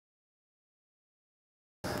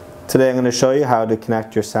Today I'm going to show you how to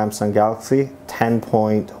connect your Samsung Galaxy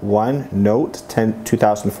 10.1 Note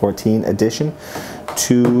 2014 edition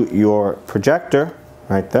to your projector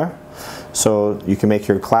right there, so you can make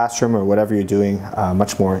your classroom or whatever you're doing a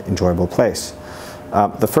much more enjoyable place.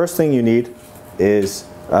 The first thing you need is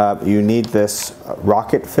you need this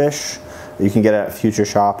Rocketfish. You can get it at Future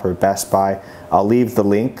Shop or Best Buy. I'll leave the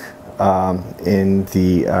link in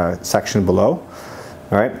the section below.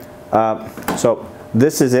 All right, so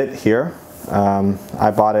this is it here.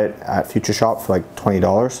 I bought it at Future Shop for like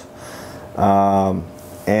 $20,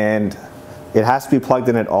 and it has to be plugged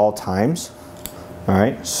in at all times. All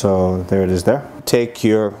right, so there it is there. Take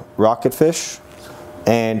your Rocketfish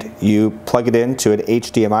and you plug it into an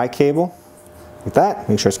HDMI cable like that.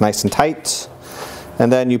 Make sure it's nice and tight, and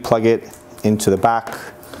then you plug it into the back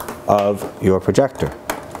of your projector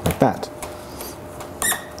like that.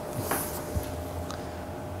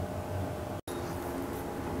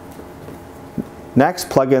 Next,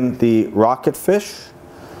 plug in the Rocketfish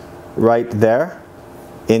right there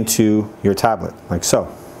into your tablet, like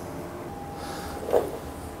so.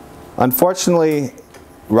 Unfortunately,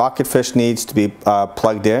 Rocketfish needs to be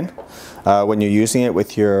plugged in when you're using it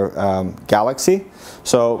with your Galaxy.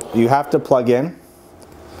 So you have to plug in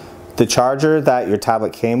the charger that your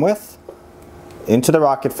tablet came with into the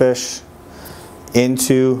Rocketfish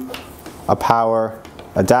into a power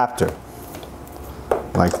adapter,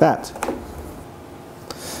 like that.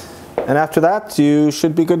 And after that, you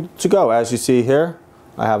should be good to go. As you see here,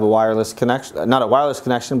 I have a wireless connection, not a wireless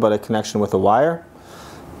connection, but a connection with a wire.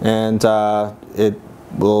 And it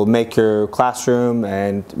will make your classroom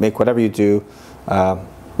and make whatever you do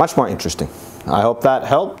much more interesting. I hope that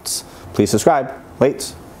helped. Please subscribe.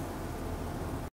 Wait.